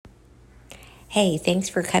Hey, thanks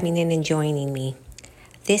for coming in and joining me.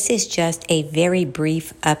 This is just a very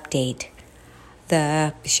brief update.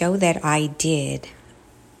 The show that I did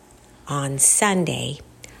on Sunday,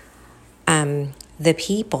 the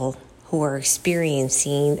people who are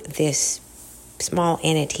experiencing this small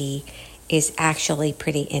entity is actually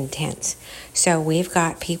pretty intense. So we've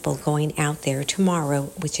got people going out there tomorrow,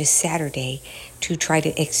 which is Saturday, to try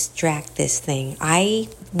to extract this thing. I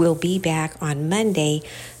will be back on Monday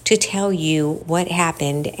to tell you what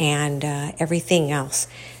happened and everything else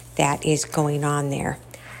that is going on there.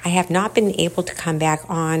 I have not been able to come back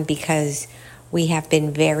on because we have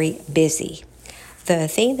been very busy. The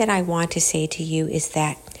thing that I want to say to you is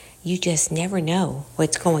that you just never know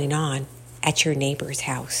what's going on at your neighbor's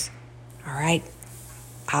house. All right?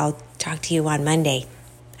 I'll talk to you on Monday.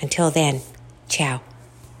 Until then, ciao.